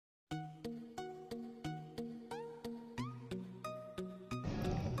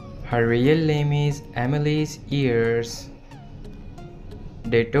Her real name is Annalise Ears.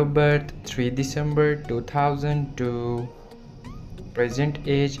 Date of birth 3 December 2002. Present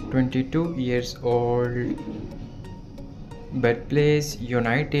age 22 years old. Birthplace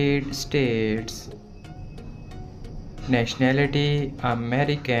United States. Nationality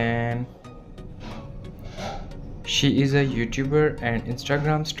American. She is a YouTuber and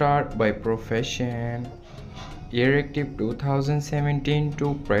Instagram star by profession. Year active 2017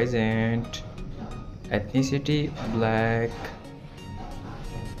 to present. Ethnicity Black.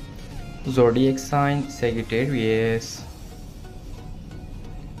 Zodiac sign Sagittarius.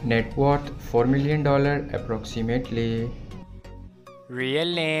 Net worth $4 million approximately.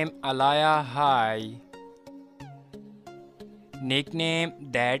 Real name Alaya Hai. Nickname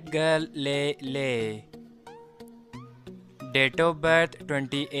That Girl Lay Lay. Date of birth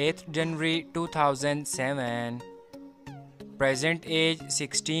 28th January 2007. Present age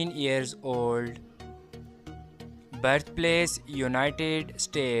 16 years old. Birthplace United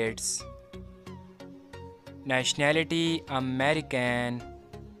States. Nationality American.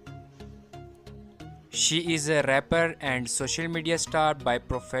 She is a rapper and social media star by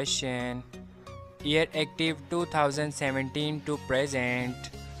profession. Year active 2017 to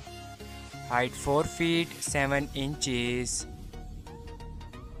present. Height 4 feet 7 inches.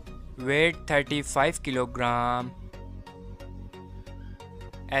 Weight 35 kg.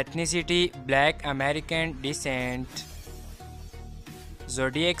 Ethnicity Black American descent.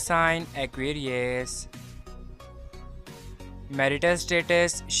 Zodiac sign Aquarius. Marital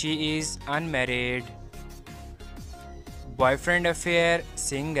status she is unmarried. Boyfriend affair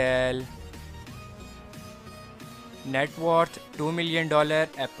single. Net worth $2 million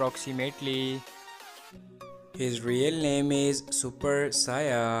approximately. His real name is Super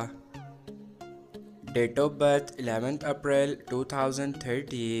Siah. Date of birth 11th April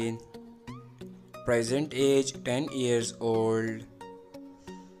 2013. Present age 10 years old.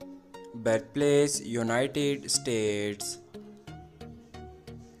 Birthplace United States.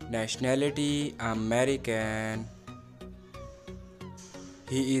 Nationality American.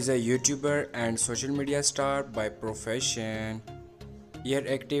 He is a YouTuber and social media star by profession. Year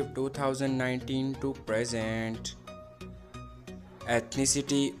active 2019 to present.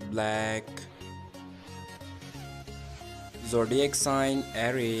 Ethnicity Black. Zodiac sign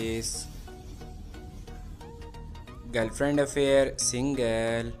Aries. Girlfriend affair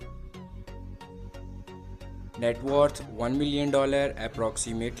single. Net worth $1 million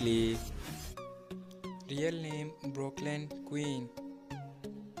approximately. Real name Brooklyn Queen.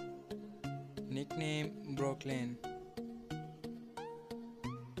 Nickname Brooklyn.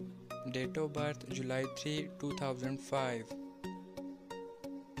 Date of birth July 3, 2005.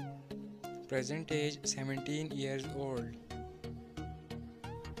 Present age 17 years old.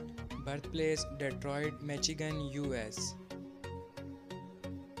 Birthplace Detroit, Michigan, US.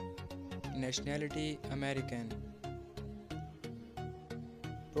 Nationality American.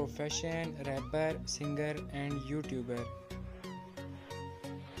 Profession rapper, singer and YouTuber.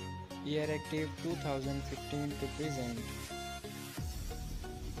 Year active 2015 to present.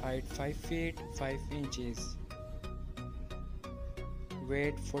 Height 5 feet 5 inches.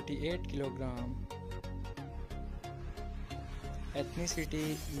 Weight 48 kg.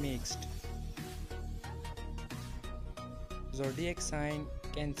 Ethnicity mixed. Zodiac sign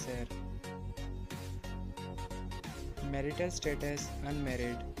Cancer. Marital status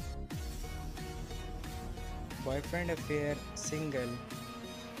unmarried. Boyfriend affair single.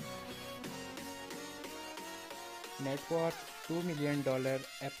 Net worth $2 million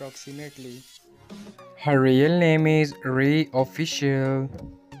approximately. Her real name is Riiofficiial.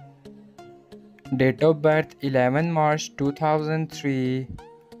 Date of birth 11 March 2003.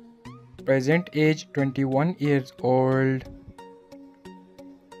 Present age 21 years old.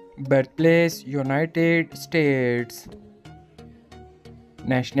 Birthplace United States.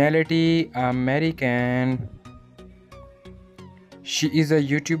 Nationality American. She is a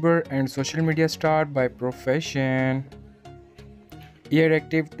YouTuber and social media star by profession. Year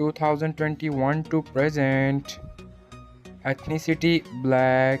active 2021 to present. Ethnicity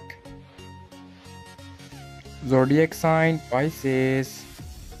Black. Zodiac sign Pisces.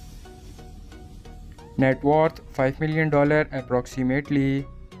 Net worth $5 million approximately.